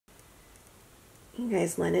You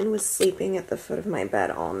guys, Lennon was sleeping at the foot of my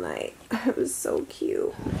bed all night. It was so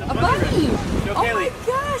cute. A bunny! Oh my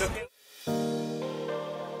gosh!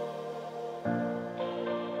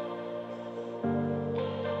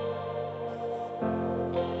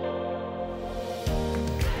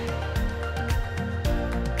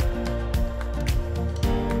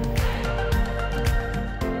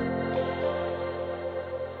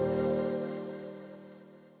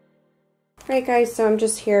 Alright guys, so I'm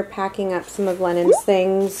just here packing up some of Lennon's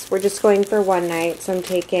things. We're just going for one night, so I'm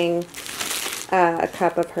taking a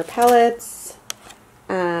cup of her pellets,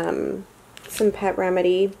 some pet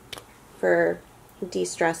remedy for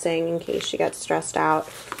de-stressing in case she gets stressed out,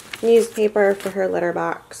 newspaper for her litter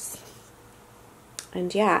box,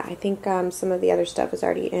 and yeah, I think some of the other stuff is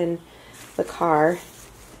already in the car.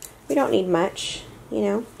 We don't need much, you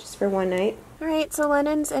know, just for one night. Alright, so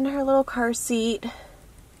Lennon's in her little car seat.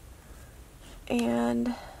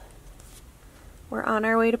 And we're on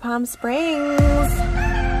our way to Palm Springs.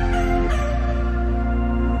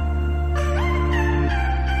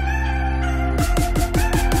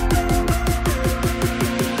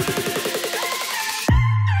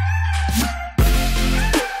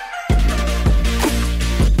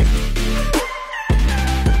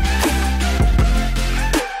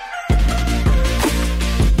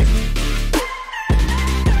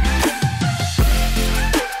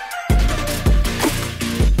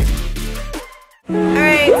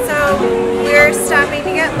 Stopping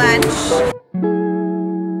to get lunch.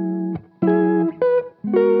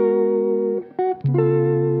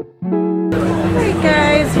 Alright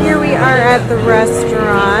guys, here we are at the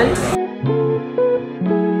restaurant.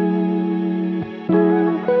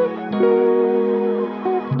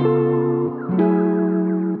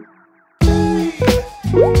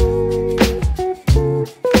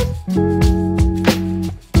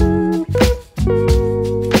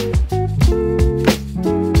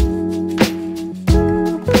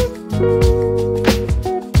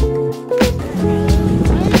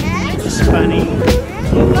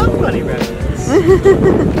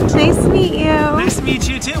 Nice to meet you. Nice to meet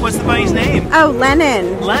you too. What's the bunny's name? Oh,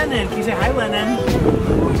 Lennon. Lennon. Can you say hi, Lennon? A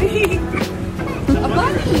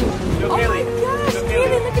bunny! Oh my gosh,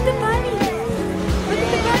 Kaylee, look at the bunny! Look at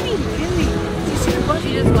the bunny! Kaylee, do you see the bunny?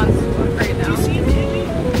 She just wants to look right now. Do you see him, Kaylee?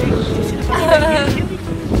 Do you see the bunny right there, Kaylee?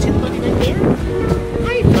 Do you see the bunny right there?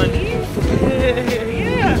 Hi, bunny.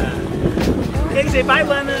 Yeah. Okay, say bye,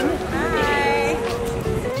 Lennon.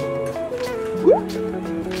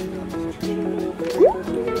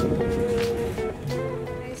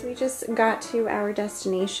 Just got to our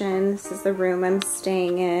destination. This is the room I'm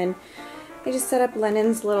staying in. I just set up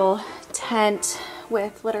Lennon's little tent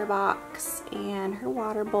with litter box and her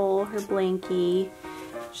water bowl, her blankie.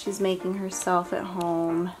 She's making herself at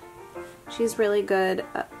home. She's really good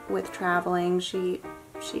with traveling. She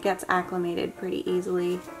gets acclimated pretty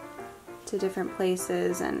easily to different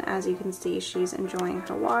places, and as you can see, she's enjoying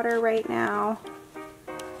her water right now.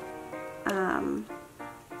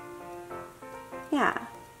 Yeah.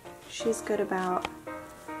 She's good about,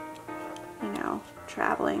 you know,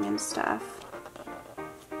 traveling and stuff.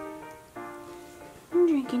 I'm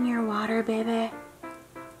drinking your water, baby.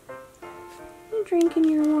 I'm drinking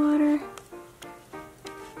your water.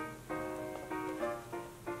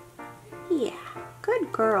 Yeah,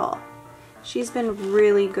 good girl. She's been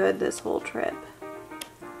really good this whole trip.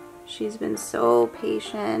 She's been so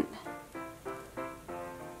patient.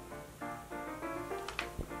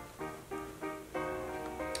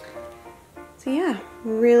 So yeah,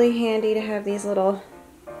 really handy to have these little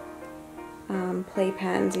play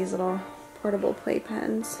pens, these little portable play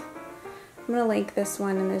pens. I'm going to link this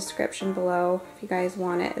one in the description below if you guys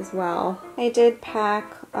want it as well. I did pack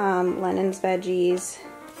Lennon's veggies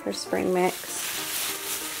for spring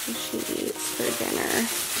mix, and she eats for dinner.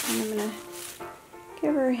 And I'm going to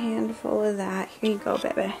give her a handful of that. Here you go,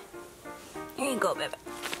 baby. Here you go, baby.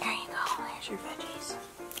 There you go. There's your veggies.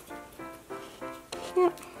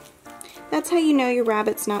 Yep. That's how you know your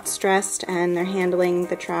rabbit's not stressed and they're handling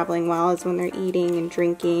the traveling well, is when they're eating and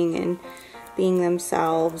drinking and being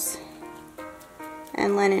themselves.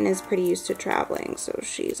 And Lennon is pretty used to traveling, so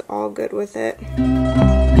she's all good with it.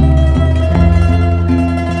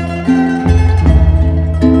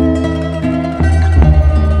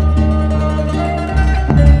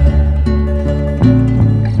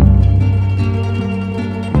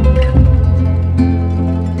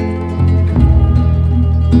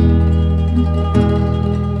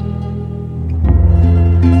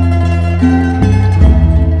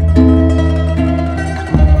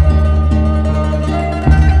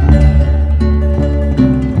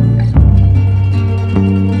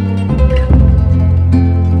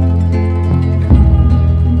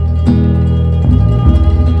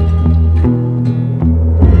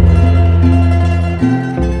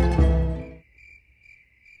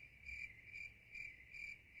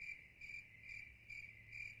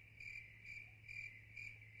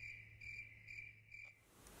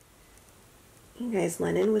 You guys,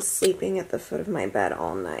 Lennon was sleeping at the foot of my bed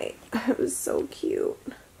all night. It was so cute.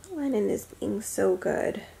 Lennon is being so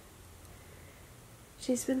good.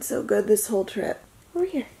 She's been so good this whole trip. Over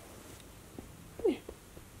here. Come here.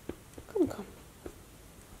 Come. Come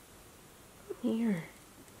here.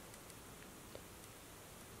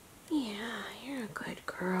 Yeah, you're a good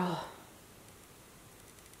girl.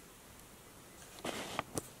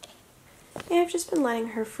 Yeah, I've just been letting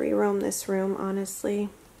her free roam this room, honestly.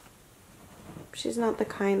 She's not the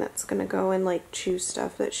kind that's gonna go and like chew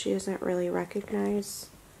stuff that she doesn't really recognize.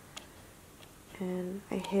 And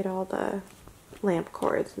I hid all the lamp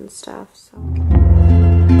cords and stuff, so.